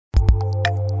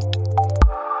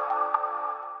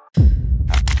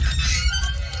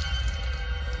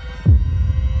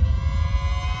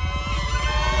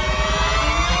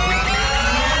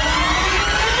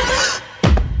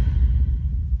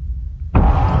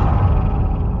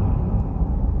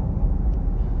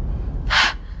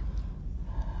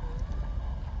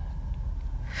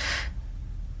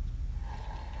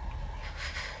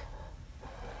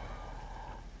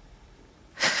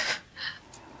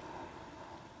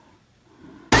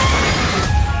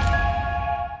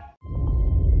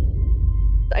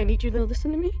I need you to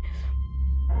listen to me.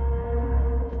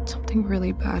 Something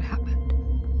really bad happened.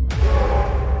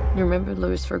 You remember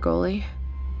Louis Fergoli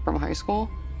from high school?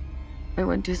 I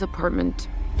went to his apartment.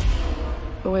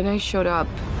 But when I showed up...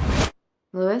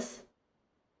 Louis?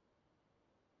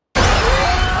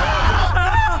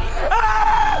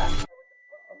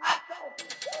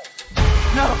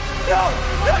 No,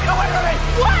 wait a minute!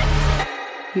 What?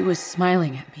 He was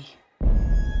smiling at me.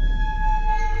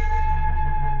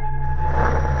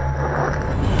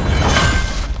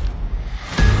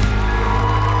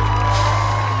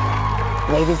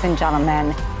 Ladies and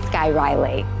gentlemen, Sky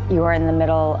Riley, you are in the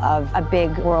middle of a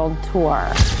big world tour.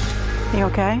 You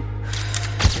okay?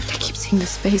 I keep seeing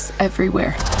this face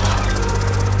everywhere.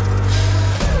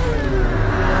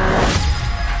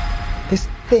 This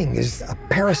thing is a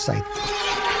parasite.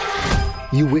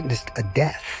 You witnessed a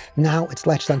death. Now it's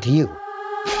latched onto you.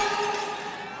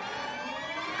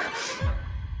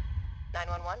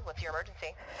 911, what's your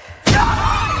emergency?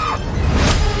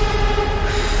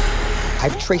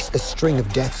 I've traced the string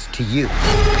of deaths to you.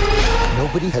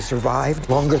 Nobody has survived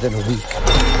longer than a week.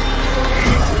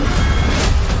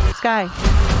 Sky,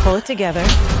 pull it together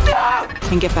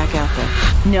and get back out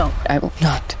there. No, I will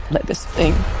not let this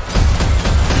thing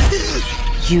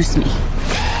use me.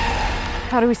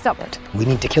 How do we stop it? We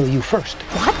need to kill you first.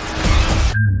 What?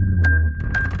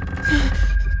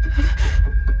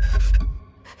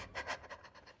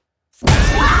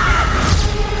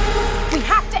 We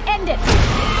have to end it!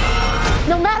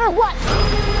 No matter what!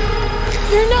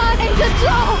 You're not in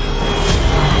control!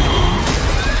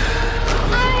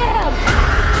 I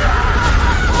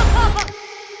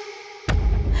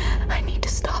am! I need to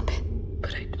stop it,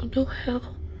 but I don't know how.